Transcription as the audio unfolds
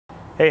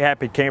Hey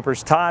happy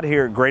campers, Todd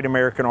here at Great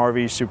American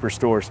RV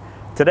Superstores.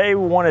 Today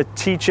we want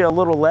to teach you a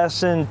little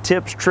lesson,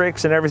 tips,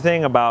 tricks, and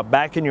everything about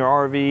backing your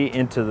RV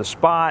into the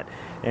spot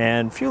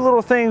and a few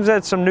little things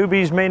that some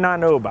newbies may not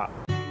know about.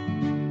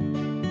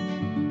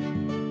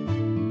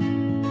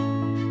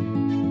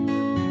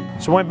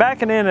 So when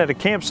backing in at a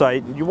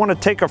campsite, you want to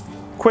take a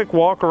quick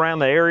walk around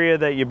the area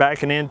that you're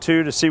backing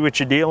into to see what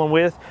you're dealing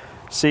with,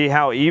 see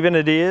how even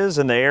it is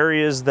and the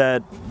areas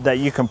that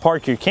you can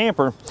park your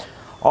camper.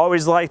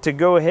 Always like to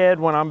go ahead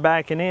when I'm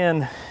backing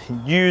in,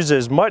 use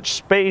as much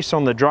space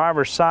on the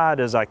driver's side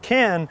as I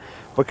can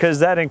because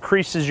that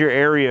increases your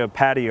area of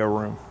patio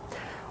room.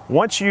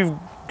 Once you've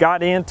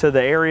got into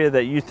the area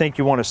that you think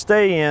you want to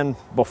stay in,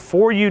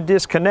 before you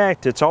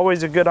disconnect, it's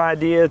always a good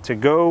idea to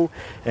go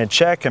and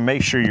check and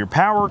make sure your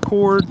power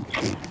cord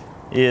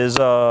is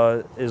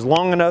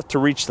long enough to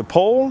reach the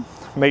pole.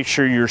 Make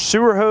sure your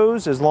sewer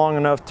hose is long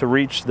enough to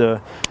reach the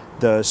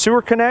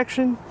sewer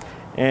connection.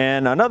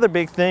 And another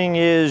big thing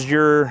is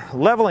your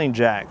leveling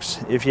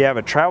jacks. If you have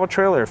a travel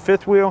trailer or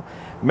fifth wheel,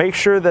 make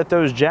sure that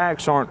those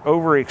jacks aren't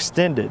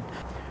overextended.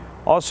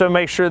 Also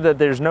make sure that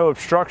there's no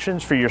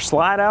obstructions for your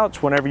slide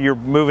outs whenever you're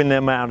moving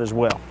them out as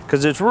well.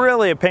 Because it's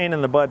really a pain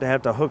in the butt to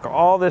have to hook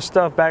all this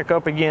stuff back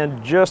up again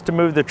just to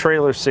move the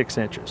trailer 6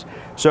 inches.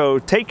 So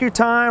take your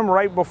time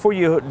right before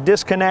you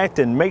disconnect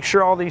and make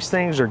sure all these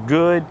things are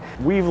good.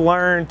 We've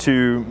learned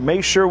to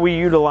make sure we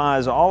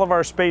utilize all of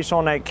our space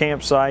on that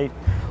campsite.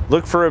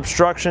 Look for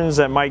obstructions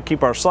that might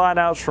keep our slide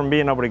outs from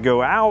being able to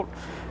go out.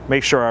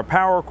 Make sure our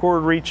power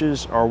cord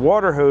reaches, our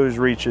water hose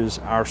reaches,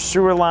 our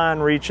sewer line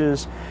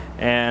reaches,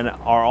 and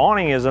our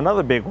awning is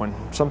another big one.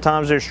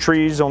 Sometimes there's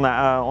trees on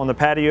the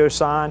patio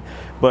side,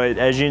 but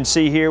as you can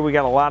see here, we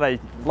got a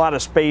lot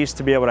of space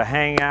to be able to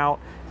hang out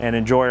and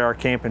enjoy our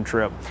camping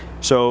trip.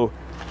 So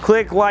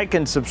click like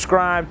and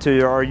subscribe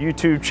to our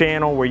YouTube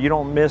channel where you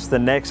don't miss the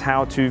next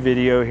how-to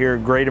video here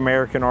at Great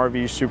American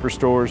RV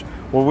Superstores,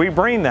 where we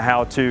bring the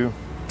how-to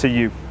to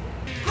you.